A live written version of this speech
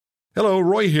Hello,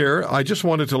 Roy here. I just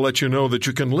wanted to let you know that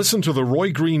you can listen to The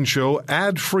Roy Green Show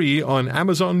ad-free on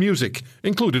Amazon Music,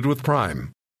 included with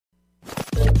Prime.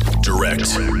 Direct,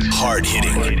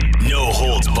 hard-hitting, no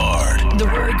holds barred. The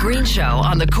Roy Green Show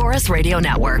on the Chorus Radio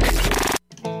Network.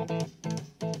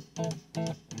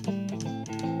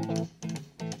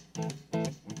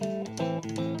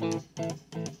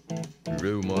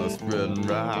 Rumors spreading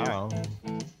round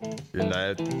in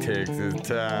that Texas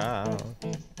town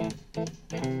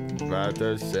about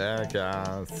the shack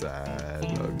outside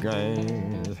the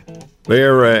game.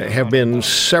 There have been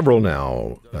several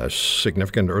now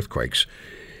significant earthquakes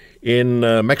in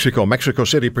Mexico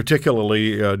City,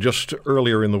 particularly just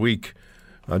earlier in the week.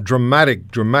 A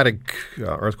dramatic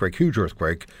earthquake, huge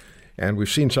earthquake, and we've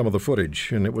seen some of the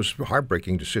footage, and it was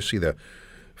heartbreaking to just see the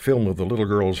film of the little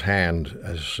girl's hand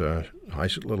as a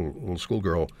little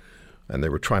schoolgirl, and they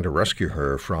were trying to rescue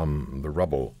her from the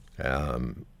rubble.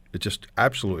 It just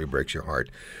absolutely breaks your heart.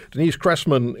 Denise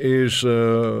Cressman is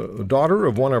the daughter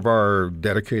of one of our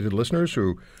dedicated listeners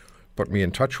who put me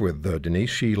in touch with Denise.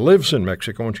 She lives in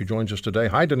Mexico, and she joins us today.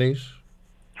 Hi, Denise.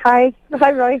 Hi,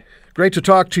 Roy. Great to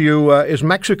talk to you. Is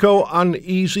Mexico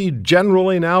uneasy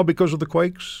generally now because of the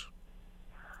quakes?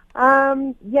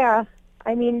 Yeah.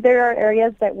 I mean, there are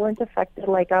areas that weren't affected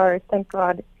like ours, thank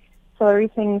God. So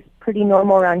everything's pretty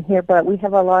normal around here, but we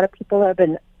have a lot of people that have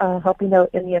been helping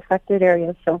out in the affected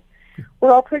areas. So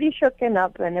we're all pretty shooken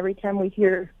up, and every time we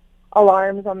hear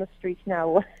alarms on the streets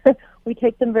now, we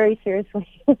take them very seriously.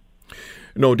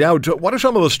 No doubt. What are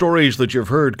some of the stories that you've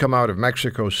heard come out of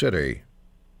Mexico City?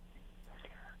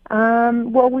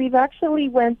 Well, we've actually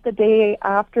went the day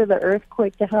after the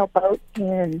earthquake to help out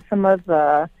in some of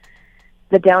the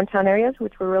downtown areas,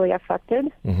 which were really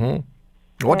affected.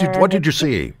 Mm-hmm. What did you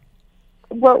see?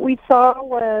 What we saw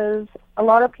was a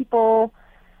lot of people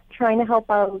trying to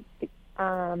help out.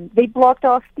 They blocked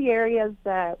off the areas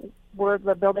that where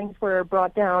the buildings were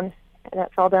brought down and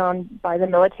that fell down by the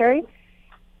military.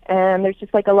 And there's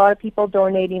just like a lot of people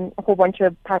donating a whole bunch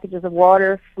of packages of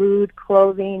water, food,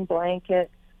 clothing,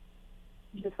 blankets.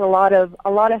 Just a lot of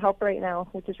help right now,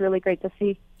 which is really great to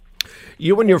see.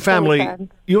 You and your family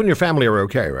are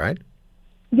okay, right?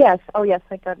 Yes. Oh, yes.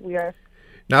 Thank God we are.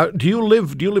 Now, do you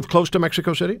live close to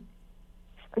Mexico City?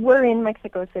 We're in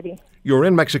Mexico City. You're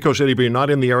in Mexico City, but you're not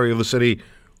in the area of the city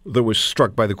that was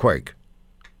struck by the quake.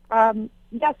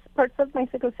 Yes, parts of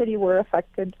Mexico City were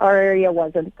affected. Our area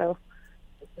wasn't, though.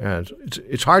 Yeah,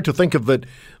 it's hard to think of that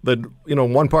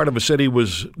one part of a city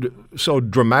was so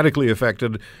dramatically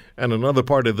affected and another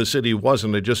part of the city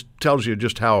wasn't. It just tells you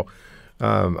just how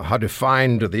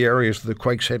defined the areas the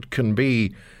quakes hit can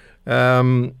be.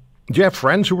 Do you have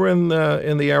friends who were in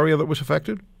the area that was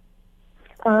affected?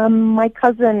 My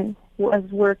cousin was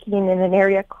working in an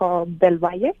area called Del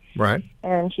Valle. Right.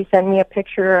 And she sent me a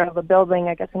picture of a building,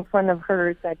 I guess, in front of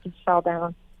hers that just fell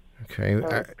down. Okay. So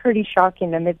it's pretty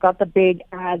shocking. And they've got the big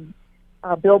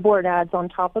billboard ads on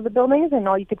top of the buildings, and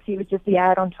all you could see was just the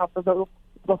ad on top of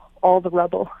all the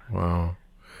rubble. Wow.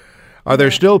 Are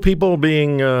there still people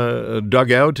being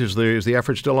dug out? Is the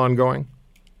effort still ongoing?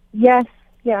 Yes.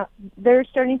 Yeah. They're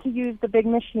starting to use the big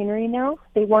machinery now.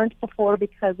 They weren't before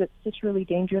because it's just really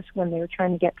dangerous when they were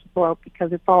trying to get people out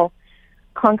because it's all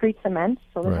concrete cement,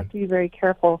 so they have to be very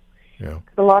careful. Yeah.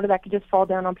 Because a lot of that could just fall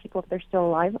down on people if they're still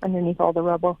alive underneath all the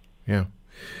rubble. Yeah.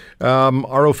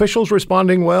 Are officials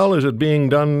responding well? Is it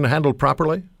handled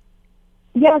properly?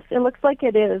 Yes, it looks like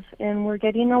it is, and we're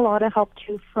getting a lot of help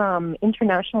too from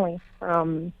internationally,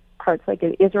 from parts like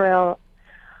Israel.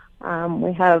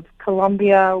 We have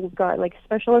Colombia. We've got like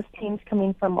specialist teams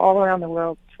coming from all around the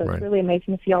world, so it's really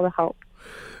amazing to see all the help.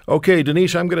 Okay,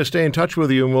 Denise, I'm going to stay in touch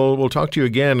with you, and we'll talk to you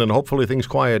again, and hopefully things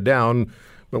quiet down,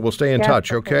 but we'll stay in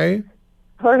touch, okay?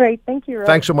 All right, thank you, Roy.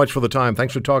 Thanks so much for the time.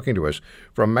 Thanks for talking to us.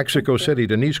 From Mexico City,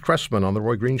 Denise Cressman on The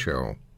Roy Green Show.